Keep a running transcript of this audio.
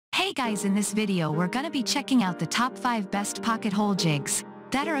Hey guys, in this video we're gonna be checking out the top 5 best pocket hole jigs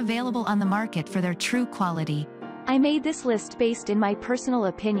that are available on the market for their true quality. I made this list based in my personal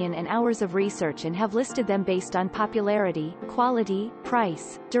opinion and hours of research and have listed them based on popularity, quality,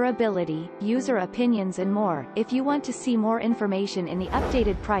 price, durability, user opinions and more. If you want to see more information in the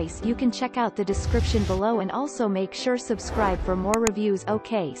updated price, you can check out the description below and also make sure subscribe for more reviews.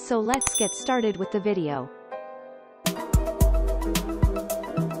 Okay, so let's get started with the video.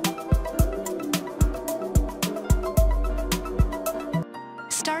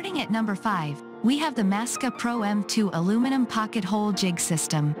 Starting at number 5, we have the Massca Pro M2 Aluminum Pocket Hole Jig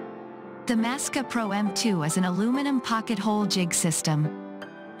System. The Massca Pro M2 is an aluminum pocket hole jig system.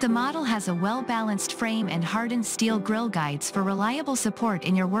 The model has a well-balanced frame and hardened steel grill guides for reliable support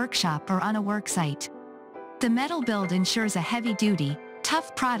in your workshop or on a work site. The metal build ensures a heavy-duty,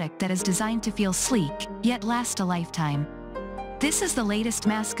 tough product that is designed to feel sleek, yet last a lifetime. This is the latest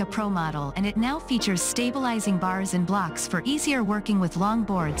Massca Pro model and it now features stabilizing bars and blocks for easier working with long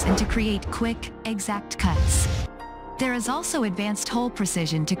boards and to create quick, exact cuts. There is also advanced hole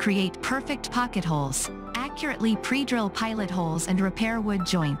precision to create perfect pocket holes, accurately pre-drill pilot holes and repair wood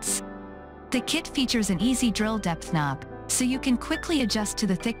joints. The kit features an easy drill depth knob, so you can quickly adjust to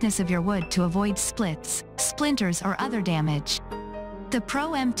the thickness of your wood to avoid splits, splinters or other damage. The Pro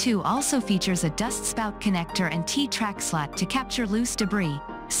M2 also features a dust spout connector and T-track slot to capture loose debris,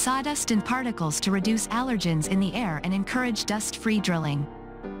 sawdust and particles to reduce allergens in the air and encourage dust-free drilling.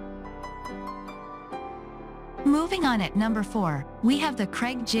 Moving on at number 4, we have the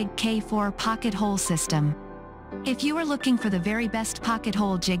Kreg Jig K5 Pocket-Hole System. If you are looking for the very best pocket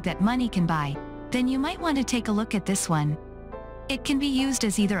hole jig that money can buy, then you might want to take a look at this one. It can be used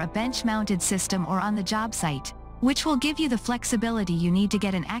as either a bench-mounted system or on the job site, which will give you the flexibility you need to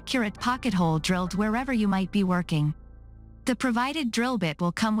get an accurate pocket hole drilled wherever you might be working. The provided drill bit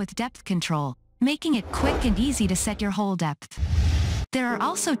will come with depth control, making it quick and easy to set your hole depth. There are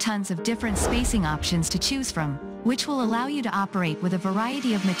also tons of different spacing options to choose from, which will allow you to operate with a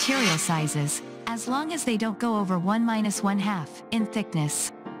variety of material sizes, as long as they don't go over 1-1/2 in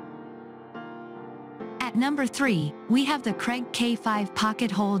thickness. At number 3, we have the Kreg K5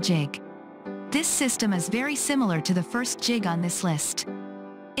 Pocket-Hole Jig. This system is very similar to the first jig on this list.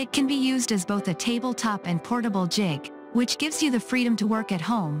 It can be used as both a tabletop and portable jig, which gives you the freedom to work at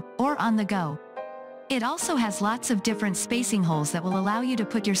home, or on the go. It also has lots of different spacing holes that will allow you to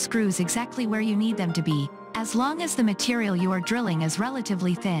put your screws exactly where you need them to be, as long as the material you are drilling is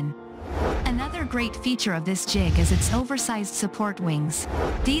relatively thin. Another great feature of this jig is its oversized support wings.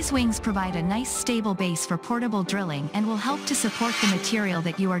 These wings provide a nice stable base for portable drilling and will help to support the material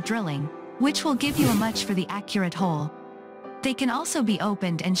that you are drilling, which will give you a much for the accurate hole. They can also be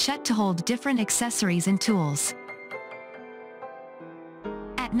opened and shut to hold different accessories and tools.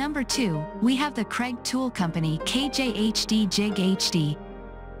 At number 2, we have the Kreg Tool Company KJHD Jig HD.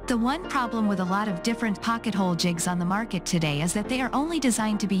 The one problem with a lot of different pocket hole jigs on the market today is that they are only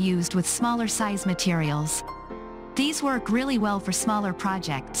designed to be used with smaller size materials. These work really well for smaller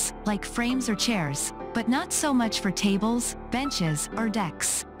projects, like frames or chairs, but not so much for tables, benches, or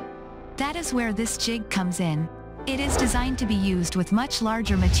decks. That is where this jig comes in. It is designed to be used with much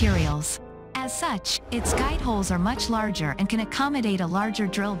larger materials. As such, its guide holes are much larger and can accommodate a larger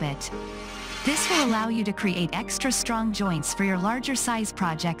drill bit. This will allow you to create extra strong joints for your larger size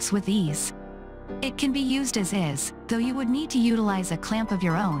projects with ease. It can be used as is, though you would need to utilize a clamp of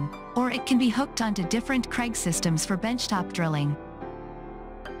your own, or it can be hooked onto different Kreg systems for benchtop drilling.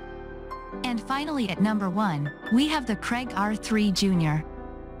 And finally at number 1, we have the Kreg R3 Junior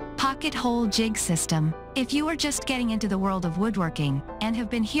Pocket Hole Jig System. If you are just getting into the world of woodworking, and have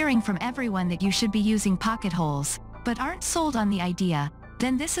been hearing from everyone that you should be using pocket holes, but aren't sold on the idea,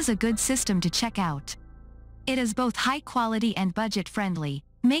 then this is a good system to check out. It is both high quality and budget friendly,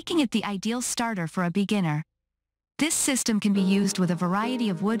 making it the ideal starter for a beginner. This system can be used with a variety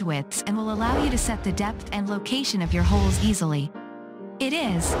of wood widths and will allow you to set the depth and location of your holes easily. It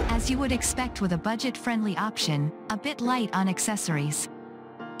is, as you would expect with a budget-friendly option, a bit light on accessories.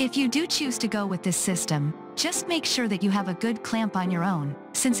 If you do choose to go with this system, just make sure that you have a good clamp on your own,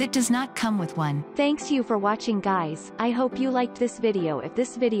 since it does not come with one. Thanks you for watching guys. I hope you liked this video. If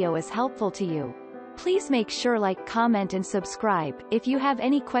this video is helpful to you, please make sure like, comment and subscribe. If you have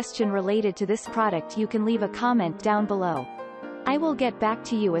any question related to this product, you can leave a comment down below. I will get back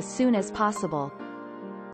to you as soon as possible.